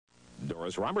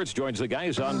Morris Roberts joins the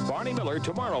guys on Barney Miller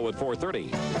tomorrow at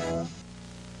 4:30.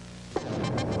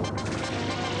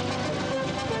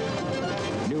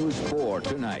 News 4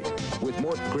 tonight with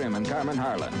Mort Grimm and Carmen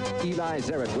Harlan, Eli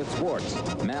Zarrett with sports,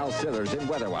 Mal Sillers in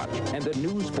Weather Watch, and the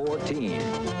News 4 team.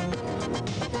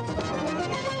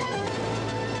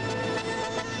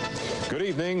 Good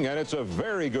evening, and it's a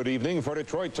very good evening for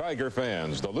Detroit Tiger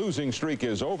fans. The losing streak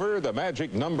is over. The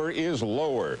magic number is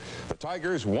lower. The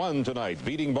Tigers won tonight,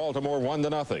 beating Baltimore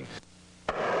 1-0.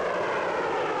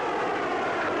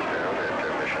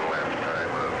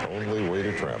 Only way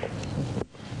to travel.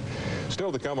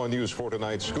 Still to come on News 4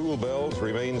 tonight, school bells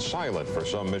remain silent for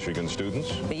some Michigan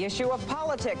students. The issue of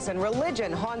politics and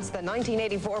religion haunts the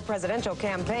 1984 presidential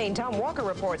campaign. Tom Walker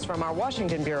reports from our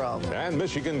Washington bureau. And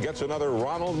Michigan gets another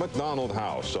Ronald McDonald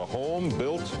House, a home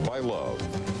built by love.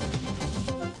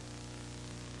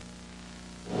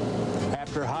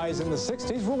 After highs in the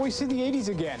 60s, will we see the 80s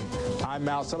again? I'm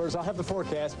Mal Sillers. I'll have the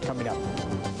forecast coming up.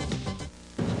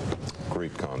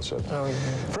 Great concept. Oh, yeah.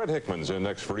 Fred Hickman's in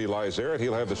next for Eli Zarrett.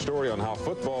 He'll have the story on how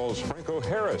football's Franco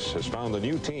Harris has found a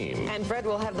new team. And Fred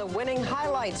will have the winning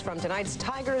highlights from tonight's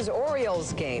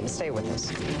Tigers-Orioles game. Stay with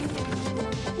us.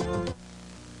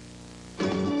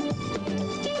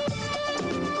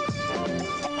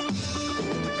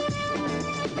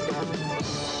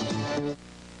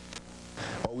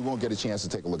 We won't get a chance to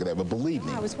take a look at that, but believe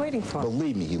me, I was waiting for it.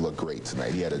 Believe me, he looked great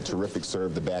tonight. He had a terrific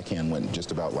serve. The backhand went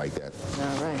just about like that.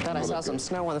 All right. Thought I saw some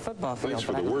snow on the football field. Thanks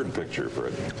for the word picture,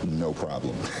 Fred. No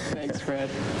problem. Thanks, Fred.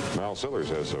 Mal Sillers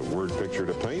has a word picture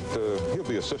to paint. He'll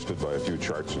be assisted by a few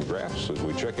charts and graphs as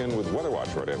we check in with Weather Watch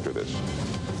right after this.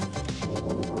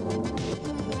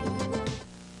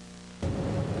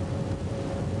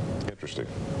 Interesting.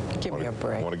 Give me a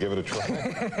break. Want to give it a try?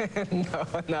 No,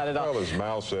 not at all. Well, as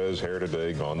Mal says, hair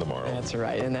today, gone tomorrow. That's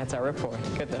right, and that's our report.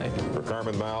 Good night. For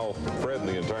Carmen, Mal, Fred, and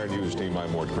the entire news team,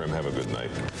 I'm Mort Grimm. Have a good night.